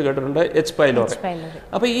രോഗാണുവിനെ കുറിച്ച് കേട്ടിട്ടുണ്ട്, എച്ച് പൈലോറി.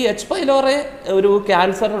 അപ്പോൾ ഈ എച്ച് പൈലോറി ഒരു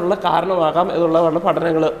ക്യാൻസറിനുള്ള കാരണമാകാം എന്നുള്ളതാണ്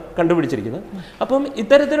പഠനങ്ങൾ കണ്ടുപിടിച്ചിരിക്കുന്നത്. അപ്പം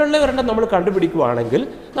ഇത്തരത്തിലുള്ള ഒരെണ്ണം നമ്മൾ കണ്ടുപിടിക്കുകയാണെങ്കിൽ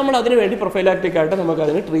നമ്മൾ അതിനു വേണ്ടി പ്രൊഫൈലാക്റ്റിക് ആയിട്ട് നമുക്ക്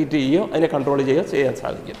അതിനെ ട്രീറ്റ് ചെയ്യുകയോ അതിനെ കൺട്രോൾ ചെയ്യുകയോ ചെയ്യാൻ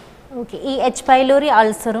സാധിക്കും. ഓക്കെ, ഈ എച്ച് പൈലോറി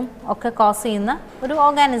അൾസറും ഒക്കെ കോസ് ചെയ്യുന്ന ഒരു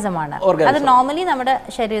ഓർഗാനിസമാണ്. അത് നോർമലി നമ്മുടെ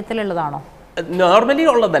ശരീരത്തിലുള്ളതാണോ? നോർമലി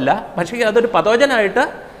ഉള്ളതല്ല, പക്ഷേ അതൊരു പതോജനായിട്ട്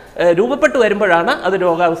രൂപപ്പെട്ടു വരുമ്പോഴാണ് അത്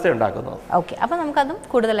രോഗാവസ്ഥ ഉണ്ടാക്കുന്നത്. ഓക്കെ, അപ്പോൾ നമുക്കതും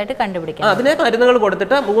കൂടുതലായിട്ട് കണ്ടുപിടിക്കാം. അതിനെ മരുന്നുകൾ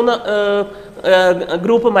കൊടുത്തിട്ട് 3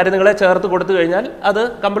 ഗ്രൂപ്പ് മരുന്നുകളെ ചേർത്ത് കൊടുത്തു കഴിഞ്ഞാൽ അത്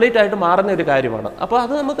കംപ്ലീറ്റ് ആയിട്ട് മാറുന്ന ഒരു കാര്യമാണ്. അപ്പോൾ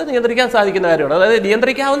അത് നമുക്ക് നിയന്ത്രിക്കാൻ സാധിക്കുന്ന കാര്യമാണ്, അതായത്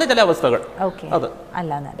നിയന്ത്രിക്കാവുന്ന ചില അവസ്ഥകൾ. ഓക്കെ, അത്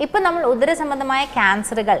അല്ലാതെ ഇപ്പം നമ്മൾ ഉദര സംബന്ധമായ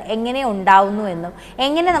ക്യാൻസറുകൾ എങ്ങനെ ഉണ്ടാവുന്നു എന്നും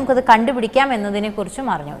എങ്ങനെ നമുക്കത് കണ്ടുപിടിക്കാം എന്നതിനെ കുറിച്ചും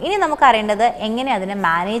അറിഞ്ഞു. ഇനി നമുക്ക് അറിയേണ്ടത് എങ്ങനെ അതിനെ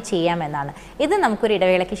മാനേജ് ചെയ്യാം എന്നാണ്. ഇത് നമുക്കൊരു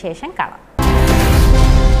ഇടവേളയ്ക്ക് ശേഷം കാണാം.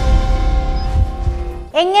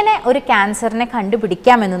 എങ്ങനെ ഒരു ക്യാൻസറിനെ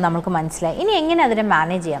കണ്ടുപിടിക്കാമെന്ന് നമുക്ക് മനസ്സിലായി. ഇനി എങ്ങനെ അതിനെ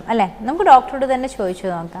മാനേജ് ചെയ്യാം അല്ലേ? നമുക്ക് ഡോക്ടറോട് തന്നെ ചോദിച്ചു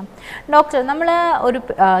നോക്കാം. ഡോക്ടർ, നമ്മൾ ഒരു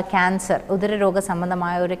ക്യാൻസർ, ഉദരരോഗ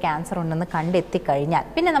സംബന്ധമായ ഒരു ക്യാൻസർ ഉണ്ടെന്ന് കണ്ടെത്തിക്കഴിഞ്ഞാൽ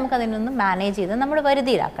പിന്നെ നമുക്കതിനൊന്ന് മാനേജ് ചെയ്ത് നമ്മൾ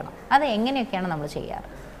വരുതിയിലാക്കണം. അത് എങ്ങനെയൊക്കെയാണ് നമ്മൾ ചെയ്യാറ്?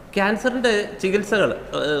 ക്യാൻസറിൻ്റെ ചികിത്സകൾ,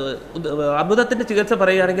 അർബുദത്തിൻ്റെ ചികിത്സ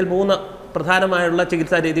പറയുകയാണെങ്കിൽ 3 പ്രധാനമായുള്ള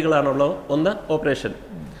ചികിത്സാ രീതികളാണുള്ളത്. 1 ഓപ്പറേഷൻ,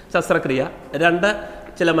 ശസ്ത്രക്രിയ. 2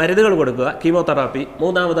 ചില മരുന്നുകൾ കൊടുക്കുക, കീമോതെറാപ്പി.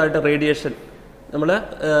 3ാമതായിട്ട് റേഡിയേഷൻ, നമ്മൾ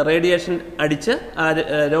റേഡിയേഷൻ അടിച്ച് ആ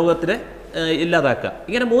രോഗത്തിനെ ഇല്ലാതാക്കുക.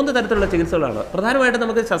 ഇങ്ങനെ 3 തരത്തിലുള്ള ചികിത്സകളാണ്. പ്രധാനമായിട്ടും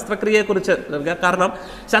നമുക്ക് ശസ്ത്രക്രിയയെക്കുറിച്ച് നൽകുക. കാരണം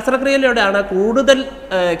ശസ്ത്രക്രിയയിലൂടെയാണ് കൂടുതൽ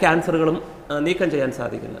ക്യാൻസറുകളും നീക്കം ചെയ്യാൻ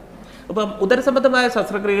സാധിക്കുന്നത്. അപ്പം ഉദരസംബന്ധമായ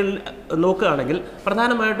ശസ്ത്രക്രിയകൾ നോക്കുകയാണെങ്കിൽ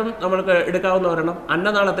പ്രധാനമായിട്ടും നമ്മൾക്ക് എടുക്കാവുന്ന ഒരെണ്ണം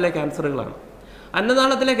അന്നനാളത്തിലെ ക്യാൻസറുകളാണ്.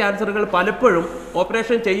 അന്നനാളത്തിലെ ക്യാൻസറുകൾ പലപ്പോഴും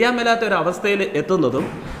ഓപ്പറേഷൻ ചെയ്യാൻ മേലാത്ത ഒരു അവസ്ഥയിൽ എത്തുന്നതും,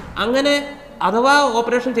 അങ്ങനെ അഥവാ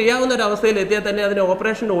ഓപ്പറേഷൻ ചെയ്യാവുന്ന ഒരു അവസ്ഥയിൽ എത്തിയാൽ തന്നെ അതിന്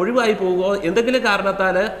ഓപ്പറേഷൻ ഒഴിവായി പോവുകയോ എന്തെങ്കിലും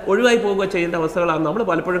കാരണത്താൽ ഒഴിവായി പോവുകയോ ചെയ്യേണ്ട അവസ്ഥകളാണ് നമ്മൾ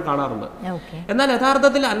പലപ്പോഴും കാണാറുണ്ട്. എന്നാൽ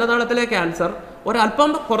യഥാർത്ഥത്തിൽ അന്നനാളത്തിലെ ക്യാൻസർ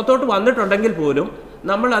ഒരല്പം പുറത്തോട്ട് വന്നിട്ടുണ്ടെങ്കിൽ പോലും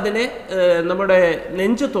നമ്മൾ അതിനെ നമ്മുടെ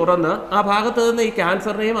നെഞ്ച് തുറന്ന് ആ ഭാഗത്ത് നിന്ന് ഈ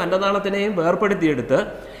ക്യാൻസറിനെയും അന്നനാളത്തിനെയും വേർപ്പെടുത്തിയെടുത്ത്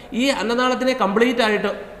ഈ അന്നനാളത്തിനെ കംപ്ലീറ്റ്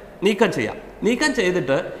ആയിട്ട് നീക്കം ചെയ്യാം. നീക്കം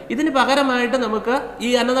ചെയ്തിട്ട് ഇതിന് പകരമായിട്ട് നമുക്ക് ഈ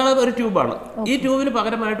അന്നനാളം ഒരു ട്യൂബാണ്, ഈ ട്യൂബിന്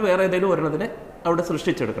പകരമായിട്ട് വേറെ ഏതെങ്കിലും ഒരെണ്ണത്തിനെ അവിടെ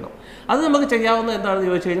സൃഷ്ടിച്ചെടുക്കണം. അത് നമുക്ക് ചെയ്യാവുന്ന എന്താണെന്ന്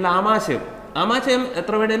ചോദിച്ചു കഴിഞ്ഞാൽ ആമാശയം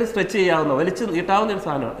എത്ര വേണേലും സ്ട്രെച്ച് ചെയ്യാവുന്ന, വലിച്ച് നീട്ടാവുന്ന ഒരു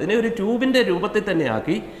സാധനമാണ്. ഇതിനെ ഒരു ട്യൂബിൻ്റെ രൂപത്തിൽ തന്നെ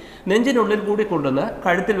ആക്കി നെഞ്ചിനുള്ളിൽ കൂടി കൊണ്ടുവന്ന്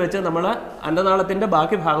കഴുത്തിൽ വെച്ച് നമ്മൾ അന്നനാളത്തിൻ്റെ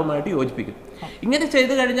ബാക്കി ഭാഗമായിട്ട് യോജിപ്പിക്കും. ഇങ്ങനെ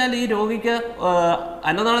ചെയ്തു കഴിഞ്ഞാൽ ഈ രോഗിക്ക്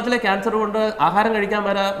അന്നനാളത്തിലെ ക്യാൻസർ കൊണ്ട് ആഹാരം കഴിക്കാൻ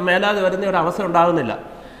മേലാതെ വരുന്ന ഒരു അവസ്ഥ ഉണ്ടാകുന്നില്ല.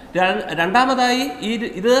 രണ്ടാമതായി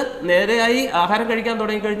ഇത് നേരെയായി ആഹാരം കഴിക്കാൻ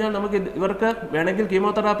തുടങ്ങിക്കഴിഞ്ഞാൽ നമുക്ക് ഇവർക്ക് വേണമെങ്കിൽ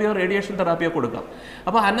കീമോതെറാപ്പിയോ റേഡിയേഷൻ തെറാപ്പിയോ കൊടുക്കാം.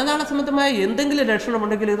 അപ്പോൾ അന്നനാള സംബന്ധമായ എന്തെങ്കിലും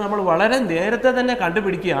ലക്ഷണമുണ്ടെങ്കിൽ ഇത് നമ്മൾ വളരെ നേരത്തെ തന്നെ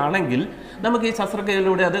കണ്ടുപിടിക്കുകയാണെങ്കിൽ നമുക്ക് ഈ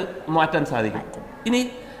ശസ്ത്രക്രിയയിലൂടെ അത് മാറ്റാൻ സാധിക്കും. ഇനി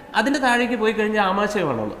അതിൻ്റെ താഴേക്ക് പോയി കഴിഞ്ഞാൽ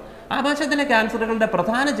ആമാശയമാണുള്ളത്. ആമാശയത്തിലെ ക്യാൻസറുകളുടെ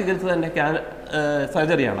പ്രധാന ചികിത്സ തന്നെ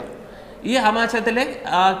സർജറിയാണ്. ഈ ആമാശയത്തിലെ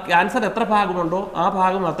ക്യാൻസർ എത്ര ഭാഗമുണ്ടോ ആ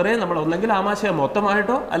ഭാഗം അത്രയും നമ്മൾ ഒന്നെങ്കിൽ ആമാശയം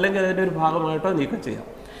മൊത്തമായിട്ടോ അല്ലെങ്കിൽ അതിൻ്റെ ഒരു ഭാഗമായിട്ടോ നീക്കം ചെയ്യാം.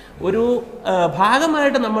 ഒരു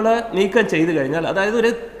ഭാഗമായിട്ട് നമ്മൾ നീക്കം ചെയ്ത് കഴിഞ്ഞാൽ, അതായത്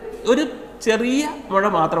ഒരു ചെറിയ മുഴ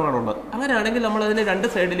മാത്രമാണുള്ളത്, അങ്ങനെയാണെങ്കിൽ നമ്മൾ അതിനെ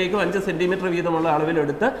 2 സൈഡിലേക്കും 5 സെൻറ്റിമീറ്റർ വീതമുള്ള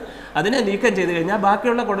അളവിലെടുത്ത് അതിനെ നീക്കം ചെയ്ത് കഴിഞ്ഞാൽ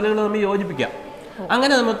ബാക്കിയുള്ള കുടലുകൾ നമ്മൾ യോജിപ്പിക്കാം.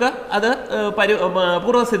 അങ്ങനെ നമുക്ക് അത്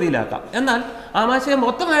പൂർവ്വസ്ഥിതിയിലാക്കാം. എന്നാൽ ആമാശയം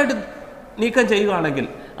മൊത്തമായിട്ട് നീക്കം ചെയ്യുകയാണെങ്കിൽ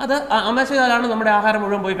അത് ആമാശയത്തിലാണ് നമ്മുടെ ആഹാരം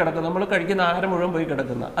മുഴുവൻ പോയി കിടക്കുന്നത്, നമ്മൾ കഴിക്കുന്ന ആഹാരം മുഴുവൻ പോയി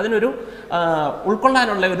കിടക്കുന്നത്, അതിനൊരു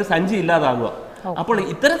ഉൾക്കൊള്ളാനുള്ള ഒരു സഞ്ചി ഇല്ലാതാകുക. അപ്പോൾ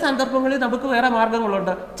ഇത്തരം സന്ദർഭങ്ങളിൽ നമുക്ക് വേറെ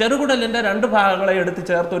മാർഗങ്ങളുണ്ട്. ചെറുകുടലിൻ്റെ 2 ഭാഗങ്ങളെ എടുത്ത്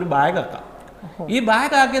ചേർത്ത് ഒരു ബാഗാക്കാം. ഈ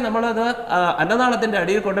ബാഗാക്കി നമ്മളത് അന്നനാളത്തിൻ്റെ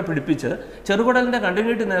അടിയിൽ കൊണ്ട് പിടിപ്പിച്ച് ചെറുകുടലിൻ്റെ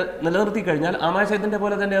കണ്ടിന്യൂറ്റി നിലനിർത്തി കഴിഞ്ഞാൽ ആമാശയത്തിൻ്റെ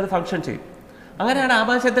പോലെ തന്നെ അത് ഫങ്ഷൻ ചെയ്യും. അങ്ങനെയാണ്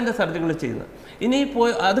ആമാശയത്തിൻ്റെ സർജറികൾ ചെയ്യുന്നത്. ഇനി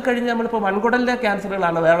അത് കഴിഞ്ഞ് നമ്മളിപ്പോൾ വൻകുടലിൻ്റെ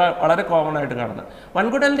ക്യാൻസറുകളാണ് വളരെ കോമൺ ആയിട്ട് കാണുന്നത്.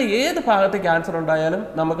 വൻകുടലിൻ്റെ ഏത് ഭാഗത്ത് ക്യാൻസർ ഉണ്ടായാലും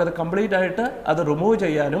നമുക്കത് കംപ്ലീറ്റ് ആയിട്ട് അത് റിമൂവ്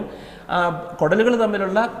ചെയ്യാനും കുടലുകൾ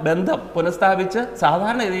തമ്മിലുള്ള ബന്ധം പുനഃസ്ഥാപിച്ച്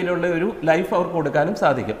സാധാരണ രീതിയിലുള്ള ഒരു ലൈഫ് അവർക്ക് കൊടുക്കാനും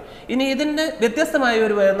സാധിക്കും. ഇനി ഇതിൻ്റെ വ്യത്യസ്തമായ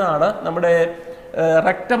ഒരു വരുന്നതാണ് നമ്മുടെ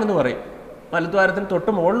റെക്ടം എന്ന് പറയും, മലദ്വാരത്തിന്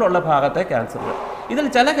തൊട്ട് മുകളിലുള്ള ഭാഗത്തെ ക്യാൻസറുകൾ. ഇതിൽ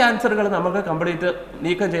ചില ക്യാൻസറുകൾ നമുക്ക് കംപ്ലീറ്റ്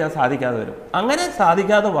നീക്കം ചെയ്യാൻ സാധിക്കാതെ വരും. അങ്ങനെ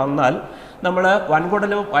സാധിക്കാതെ വന്നാൽ നമ്മൾ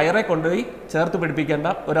വൻകുടൽ വയറെ കൊണ്ടുപോയി ചേർത്ത് പിടിപ്പിക്കേണ്ട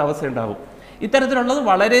ഒരവസ്ഥ ഉണ്ടാകും. ഇത്തരത്തിലുള്ളത്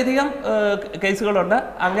വളരെയധികം കേസുകളുണ്ട്.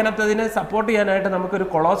 അങ്ങനത്തതിനെ സപ്പോർട്ട് ചെയ്യാനായിട്ട് നമുക്കൊരു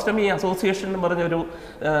കൊളോസ്റ്റമി അസോസിയേഷൻ എന്ന് പറഞ്ഞൊരു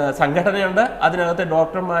സംഘടനയുണ്ട്. അതിനകത്ത്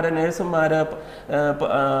ഡോക്ടർമാർ, നേഴ്സുമാർ,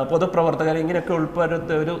 പൊതുപ്രവർത്തകർ ഇങ്ങനെയൊക്കെ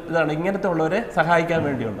ഉൾപ്പെടുത്ത ഒരു ഇതാണ്. ഇങ്ങനത്തെ ഉള്ളവരെ സഹായിക്കാൻ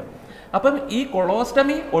വേണ്ടിയുണ്ട്. അപ്പം ഈ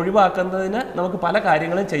കൊളോസ്റ്റമി ഒഴിവാക്കുന്നതിന് നമുക്ക് പല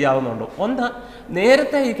കാര്യങ്ങളും ചെയ്യാവുന്നുണ്ട്. ഒന്ന്,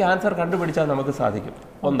 നേരത്തെ ഈ ക്യാൻസർ കണ്ടുപിടിച്ചാൽ നമുക്ക് സാധിക്കും.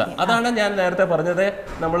 അതാണ് ഞാൻ നേരത്തെ പറഞ്ഞത്,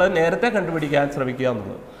 നമ്മൾ നേരത്തെ കണ്ടുപിടിക്കാൻ ശ്രമിക്കുക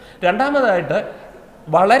എന്നുള്ളത്. രണ്ടാമതായിട്ട്,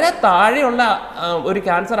 വളരെ താഴെയുള്ള ഒരു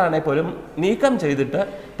ക്യാൻസർ ആണെങ്കിൽ പോലും നീക്കം ചെയ്തിട്ട്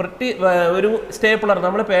ഒരു സ്റ്റേപ്ലർ,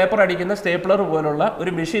 നമ്മൾ പേപ്പർ അടിക്കുന്ന സ്റ്റേപ്ലർ പോലുള്ള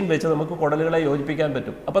ഒരു മെഷീൻ വെച്ച് നമുക്ക് കുടലുകളെ യോജിപ്പിക്കാൻ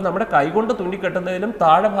പറ്റും. അപ്പം നമ്മുടെ കൈകൊണ്ട് തുന്നിക്കെട്ടുന്നതിലും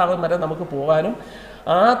താഴെ ഭാഗം വരെ നമുക്ക് പോകാനും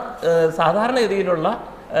ആ സാധാരണ രീതിയിലുള്ള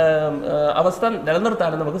അവസ്ഥ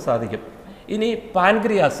നിലനിർത്താനും നമുക്ക് സാധിക്കും. ഇനി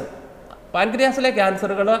പാൻക്രിയാസിലെ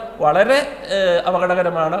ക്യാൻസറുകൾ വളരെ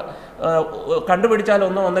അപകടകരമാണ്. കണ്ടുപിടിച്ചാൽ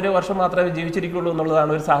 1-1.5 വർഷം മാത്രമേ ജീവിച്ചിരിക്കുള്ളൂ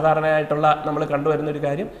എന്നുള്ളതാണ് ഒരു സാധാരണയായിട്ടുള്ള നമ്മൾ കണ്ടുവരുന്ന ഒരു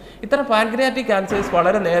കാര്യം. ഇത്തരം പാൻക്രിയാറ്റിക് ക്യാൻസേഴ്സ്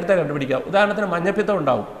വളരെ നേരത്തെ കണ്ടുപിടിക്കാം. ഉദാഹരണത്തിന് മഞ്ഞപ്പിത്തം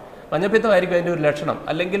ഉണ്ടാവും, മഞ്ഞപ്പിത്തമായിരിക്കും അതിൻ്റെ ഒരു ലക്ഷണം,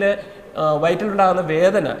 അല്ലെങ്കിൽ വയറ്റിലുണ്ടാകുന്ന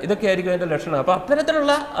വേദന, ഇതൊക്കെ ആയിരിക്കും അതിൻ്റെ ലക്ഷണം. അപ്പോൾ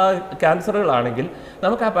അത്തരത്തിലുള്ള ക്യാൻസറുകളാണെങ്കിൽ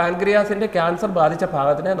നമുക്ക് ആ പാൻക്രിയാസിൻ്റെ ക്യാൻസർ ബാധിച്ച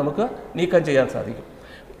ഭാഗത്തിനെ നമുക്ക് നീക്കം ചെയ്യാൻ സാധിക്കും.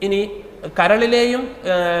 ഇനി കരളിലെയും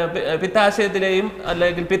പിത്താശയത്തിലെയും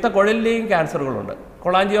അല്ലെങ്കിൽ പിത്തക്കുഴലിലെയും ക്യാൻസറുകളുണ്ട്.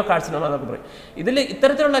 കൊളാഞ്ചിയോ കാർസിനോമ എന്നൊക്കെ പറയും. ഇതിൽ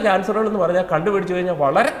ഇത്തരത്തിലുള്ള ക്യാൻസറുകൾ എന്ന് പറഞ്ഞാൽ കണ്ടുപിടിച്ചു കഴിഞ്ഞാൽ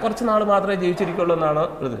വളരെ കുറച്ച് നാൾ മാത്രമേ ജീവിച്ചിരിക്കുള്ളൂ എന്നാണ്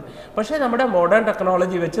ഇത്. പക്ഷേ നമ്മുടെ മോഡേൺ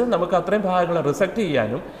ടെക്നോളജി വെച്ച് നമുക്ക് അത്രയും ഭാഗങ്ങളെ റിസെക്റ്റ്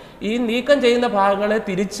ചെയ്യാനും ഈ നീക്കം ചെയ്യുന്ന ഭാഗങ്ങളെ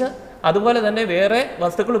തിരിച്ച് അതുപോലെ തന്നെ വേറെ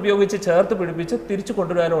വസ്തുക്കൾ ഉപയോഗിച്ച് ചേർത്ത് പിടിപ്പിച്ച് തിരിച്ചു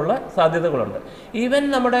കൊണ്ടുവരാനുള്ള സാധ്യതകളുണ്ട്. ഈവൻ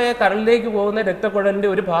നമ്മുടെ കരളിലേക്ക് പോകുന്ന രക്തക്കുഴലിൻ്റെ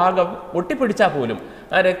ഒരു ഭാഗം ഒട്ടിപ്പിടിച്ചാൽ പോലും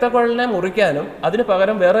ആ രക്തക്കുഴലിനെ മുറിക്കാനും അതിന്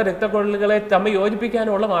പകരം വേറെ രക്തക്കുഴലുകളെ തമ്മിൽ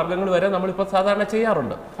യോജിപ്പിക്കാനുമുള്ള മാർഗ്ഗങ്ങൾ വരെ നമ്മളിപ്പോൾ സാധാരണ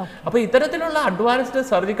ചെയ്യാറുണ്ട്. അപ്പോൾ ഇത്തരത്തിലുള്ള അഡ്വാൻസ്ഡ്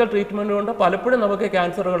സർജിക്കൽ ട്രീറ്റ്മെൻറ്റ് കൊണ്ട് പലപ്പോഴും നമുക്ക്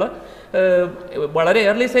ക്യാൻസറുകൾ വളരെ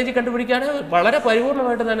ഏർലി സ്റ്റേജിൽ കണ്ടുപിടിക്കാൻ വളരെ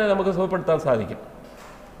പരിപൂർണമായിട്ട് തന്നെ നമുക്ക് സുഖപ്പെടുത്താൻ സാധിക്കും.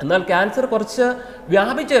 എന്നാൽ ക്യാൻസർ കുറച്ച്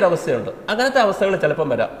വ്യാപിച്ച ഒരവസ്ഥയുണ്ട്. അങ്ങനത്തെ അവസ്ഥകൾ ചിലപ്പം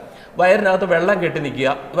വരാം. വയറിനകത്ത് വെള്ളം കെട്ടി നിൽക്കുക,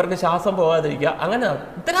 ഇവർക്ക് ശ്വാസം പോകാതിരിക്കുക, അങ്ങനെ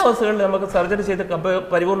ഇത്തരം അവസ്ഥകളിൽ നമുക്ക് സർജറി ചെയ്ത്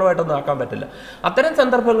പരിപൂർണമായിട്ടൊന്നും ആക്കാൻ പറ്റില്ല. അത്തരം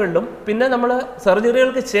സന്ദർഭങ്ങളിലും പിന്നെ നമ്മൾ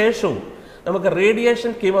സർജറികൾക്ക് ശേഷവും നമുക്ക്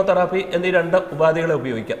റേഡിയേഷൻ, കീമോതെറാപ്പി എന്നീ 2 ഉപാധികളെ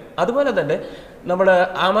ഉപയോഗിക്കാം. അതുപോലെ തന്നെ നമ്മൾ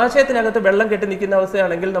ആമാശയത്തിനകത്ത് വെള്ളം കെട്ടി നിൽക്കുന്ന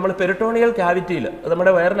അവസ്ഥയാണെങ്കിൽ നമ്മൾ പെരിട്ടോണിയൽ ക്യാവിറ്റിയിൽ,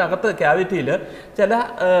 നമ്മുടെ വയറിനകത്ത് ക്യാവിറ്റിയിൽ ചില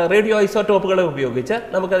റേഡിയോ ഐസോട്ടോപ്പുകളെ ഉപയോഗിച്ച്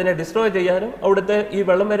നമുക്കതിനെ ഡിസ്ട്രോയ് ചെയ്യാനും അവിടുത്തെ ഈ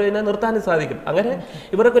വെള്ളം വരുന്നതിനെ നിർത്താനും സാധിക്കും. അങ്ങനെ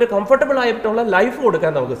ഇവർക്കൊരു കംഫർട്ടബിൾ ആയിട്ടുള്ള ലൈഫ്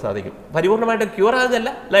കൊടുക്കാൻ നമുക്ക് സാധിക്കും. പരിപൂർണമായിട്ട് ക്യൂർ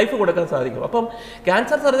ആകുകയല്ല, ലൈഫ് കൊടുക്കാൻ സാധിക്കും. അപ്പം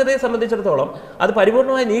ക്യാൻസർ സർജറിയെ സംബന്ധിച്ചിടത്തോളം അത്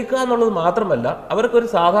പരിപൂർണമായി നീക്കുക എന്നുള്ളത് മാത്രമല്ല, അവർക്കൊരു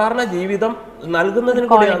സാധാരണ ജീവിതം നൽകുന്നതിന്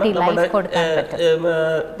കൂടിയാണ് നമ്മുടെ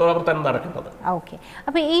പ്രവർത്തനം നടക്കുന്നത്. ഓക്കെ.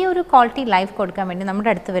 അപ്പോൾ ഈ ഒരു ക്വാളിറ്റി ലൈഫ് കൊടുക്കാൻ വേണ്ടി നമ്മുടെ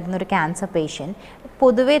അടുത്ത് വരുന്ന ഒരു ക്യാൻസർ പേഷ്യൻറ്റ്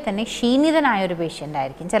പൊതുവേ തന്നെ ക്ഷീണിതനായ ഒരു പേഷ്യൻ്റ്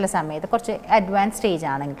ആയിരിക്കും, ചില സമയത്ത് കുറച്ച് അഡ്വാൻസ് സ്റ്റേജ്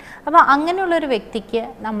ആണെങ്കിൽ. അപ്പോൾ അങ്ങനെയുള്ള ഒരു വ്യക്തിക്ക്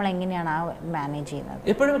നമ്മൾ എങ്ങനെയാണ് മാനേജ് ചെയ്യുന്നത്?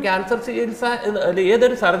 എപ്പോഴും ക്യാൻസർ ചികിത്സ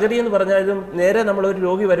ഏതൊരു സർജറി എന്ന് പറഞ്ഞാലും നേരെ നമ്മളൊരു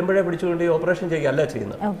രോഗി വരുമ്പോഴേ പിടിച്ചുകൊണ്ട് ഓപ്പറേഷൻ ചെയ്യുകയല്ല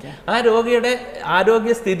ചെയ്യുന്നത്. ആ രോഗിയുടെ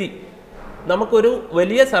ആരോഗ്യസ്ഥിതി നമുക്കൊരു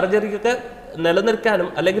വലിയ സർജറിക്കൊക്കെ നിലനിൽക്കാനും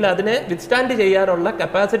അല്ലെങ്കിൽ അതിനെ വിത്ത്സ്റ്റാൻഡ് ചെയ്യാനുള്ള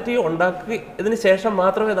കപ്പാസിറ്റി ഉണ്ടാക്കി ഇതിന് ശേഷം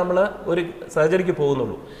മാത്രമേ നമ്മൾ ഒരു സർജറിക്ക്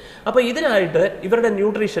പോകുന്നുള്ളൂ. അപ്പോൾ ഇതിനായിട്ട് ഇവരുടെ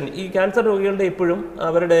ന്യൂട്രീഷൻ, ഈ ക്യാൻസർ രോഗികളുടെ എപ്പോഴും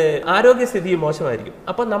അവരുടെ ആരോഗ്യസ്ഥിതി മോശമായിരിക്കും.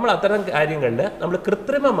 അപ്പം നമ്മൾ അത്തരം കാര്യങ്ങളിൽ നമ്മൾ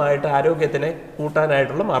കൃത്രിമമായിട്ട് ആരോഗ്യത്തിനെ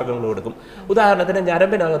കൂട്ടാനായിട്ടുള്ള മാർഗ്ഗങ്ങൾ കൊടുക്കും. ഉദാഹരണത്തിന്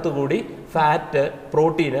ഞരമ്പിനകത്തു കൂടി ഫാറ്റ്,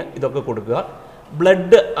 പ്രോട്ടീന് ഇതൊക്കെ കൊടുക്കുക.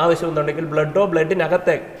 ബ്ലഡ് ആവശ്യമെന്നുണ്ടെങ്കിൽ ബ്ലഡോ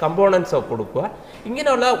ബ്ലഡിനകത്തെ കമ്പോണൻസോ കൊടുക്കുക.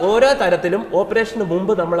 ഇങ്ങനെയുള്ള ഓരോ തരത്തിലും ഓപ്പറേഷന്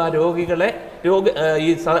മുമ്പ് നമ്മൾ ആ രോഗികളെ ഈ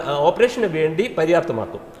ഓപ്പറേഷന് വേണ്ടി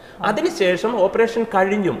പര്യാപ്തമാക്കും. അതിനുശേഷം ഓപ്പറേഷൻ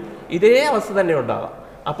കഴിഞ്ഞും ഇതേ അവസ്ഥ തന്നെ ഉണ്ടാകാം.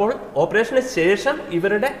 അപ്പോൾ ഓപ്പറേഷന് ശേഷം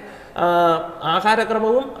ഇവരുടെ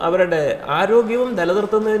ആഹാരക്രമവും അവരുടെ ആരോഗ്യവും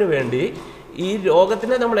നിലനിർത്തുന്നതിന് വേണ്ടി ഈ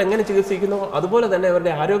രോഗത്തിനെ നമ്മൾ എങ്ങനെ ചികിത്സിക്കുന്നു അതുപോലെ തന്നെ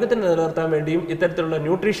അവരുടെ ആരോഗ്യത്തിനെ നിലനിർത്താൻ വേണ്ടിയും ഇത്തരത്തിലുള്ള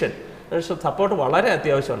ന്യൂട്രീഷൻ സപ്പോർട്ട് വളരെ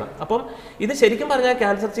അത്യാവശ്യമാണ്. അപ്പം ഇത് ശരിക്കും പറഞ്ഞാൽ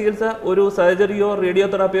ക്യാൻസർ ചികിത്സ ഒരു സർജറിയോ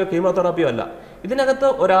റേഡിയോതെറാപ്പിയോ കീമോതെറാപ്പിയോ അല്ല. ഇതിനകത്ത്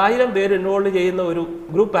 1000 പേര് ഇൻവോൾവ് ചെയ്യുന്ന ഒരു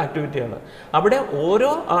ഗ്രൂപ്പ് ആക്ടിവിറ്റിയാണ്. അവിടെ ഓരോ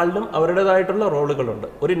ആളിലും അവരുടേതായിട്ടുള്ള റോളുകളുണ്ട്.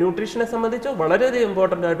 ഒരു ന്യൂട്രീഷനെ സംബന്ധിച്ച് വളരെയധികം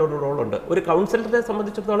ഇമ്പോർട്ടൻ്റ് ആയിട്ടൊരു റോളുണ്ട്. ഒരു കൗൺസിലറെ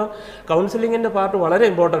സംബന്ധിച്ചിടത്തോളം കൗൺസിലിങ്ങിൻ്റെ പാർട്ട് വളരെ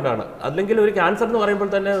ഇമ്പോർട്ടൻ്റ് ആണ്. അല്ലെങ്കിൽ ഒരു ക്യാൻസർ എന്ന്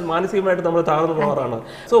പറയുമ്പോൾ തന്നെ മാനസികമായിട്ട് നമ്മൾ താഴ്ന്നു പോകാറാണ്.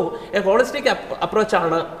 സോ എ ഹോളിസ്റ്റിക്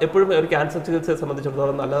അപ്രോച്ചാണ് എപ്പോഴും ഒരു ക്യാൻസർ ചികിത്സയെ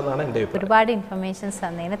സംബന്ധിച്ചിടത്തോളം നല്ലതെന്നാണ് എൻ്റെ അഭിപ്രായം. ഒരുപാട് ഇൻഫർമേഷൻസ്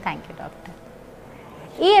തന്നതിന് താങ്ക് യു ഡോക്ടർ.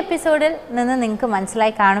 ഈ എപ്പിസോഡിൽ നിന്ന് നിങ്ങൾക്ക്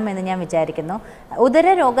മനസ്സിലായി കാണുമെന്ന് ഞാൻ വിചാരിക്കുന്നു.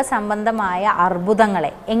 ഉദരരോഗ സംബന്ധമായ അർബുദങ്ങളെ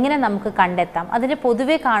എങ്ങനെ നമുക്ക് കണ്ടെത്താം, അതിൻ്റെ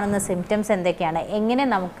പൊതുവെ കാണുന്ന സിംറ്റംസ് എന്തൊക്കെയാണ്, എങ്ങനെ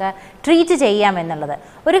നമുക്ക് ട്രീറ്റ് ചെയ്യാം എന്നുള്ളത്.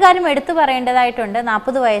 ഒരു കാര്യം എടുത്തു പറയേണ്ടതായിട്ടുണ്ട്.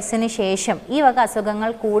 40 വയസ്സിന് ശേഷം ഈ വക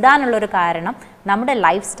അസുഖങ്ങൾ കൂടാനുള്ളൊരു കാരണം നമ്മുടെ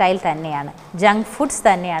ലൈഫ് സ്റ്റൈൽ തന്നെയാണ്, ജങ്ക് ഫുഡ്സ്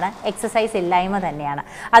തന്നെയാണ്, എക്സസൈസ് ഇല്ലായ്മ തന്നെയാണ്.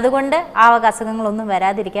 അതുകൊണ്ട് ആ വക അസുഖങ്ങളൊന്നും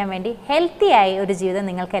വരാതിരിക്കാൻ വേണ്ടി ഹെൽത്തിയായി ഒരു ജീവിതം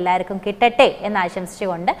നിങ്ങൾക്ക് എല്ലാവർക്കും കിട്ടട്ടെ എന്ന്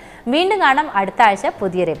ആശംസിച്ചുകൊണ്ട് വീണ്ടും കാണാം അടുത്ത ആഴ്ച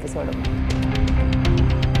പുതിയൊരു എപ്പിസോഡും.